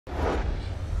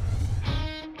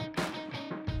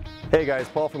Hey guys,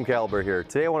 Paul from Caliber here.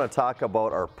 Today I want to talk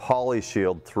about our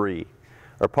Polyshield 3.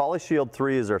 Our Polyshield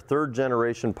 3 is our third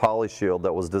generation Polyshield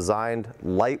that was designed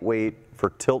lightweight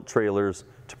for tilt trailers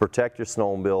to protect your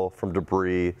snowmobile from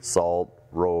debris, salt,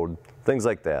 road, things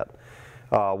like that.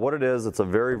 What it is, it's a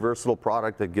very versatile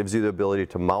product that gives you the ability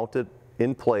to mount it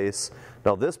in place.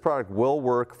 Now this product will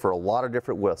work for a lot of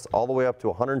different widths, all the way up to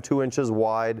 102 inches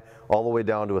wide, all the way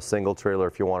down to a single trailer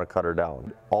if you want to cut her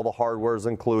down. All the hardware is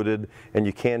included, and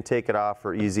you can take it off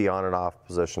for easy on and off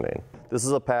positioning. This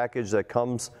is a package that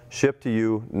comes shipped to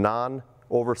you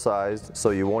non-oversized,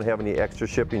 so you won't have any extra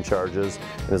shipping charges,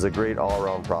 and is a great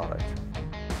all-around product.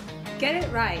 Get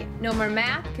it right. No more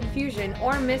math, confusion,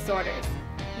 or misorders.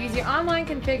 Use your online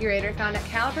configurator found at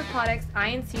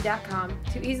caliberproductsinc.com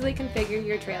to easily configure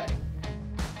your trailer.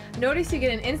 Notice you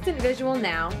get an instant visual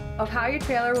now of how your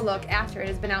trailer will look after it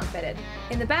has been outfitted.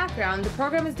 In the background, the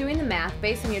program is doing the math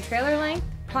based on your trailer length,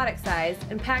 product size,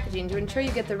 and packaging to ensure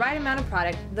you get the right amount of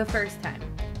product the first time.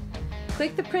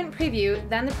 Click the print preview,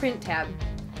 then the print tab.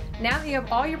 Now that you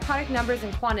have all your product numbers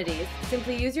and quantities,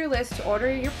 simply use your list to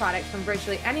order your product from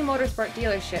virtually any motorsport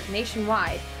dealership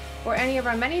nationwide or any of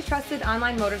our many trusted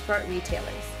online motorsport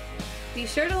retailers. Be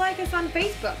sure to like us on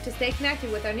Facebook to stay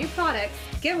connected with our new products,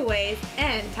 giveaways,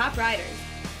 and top riders.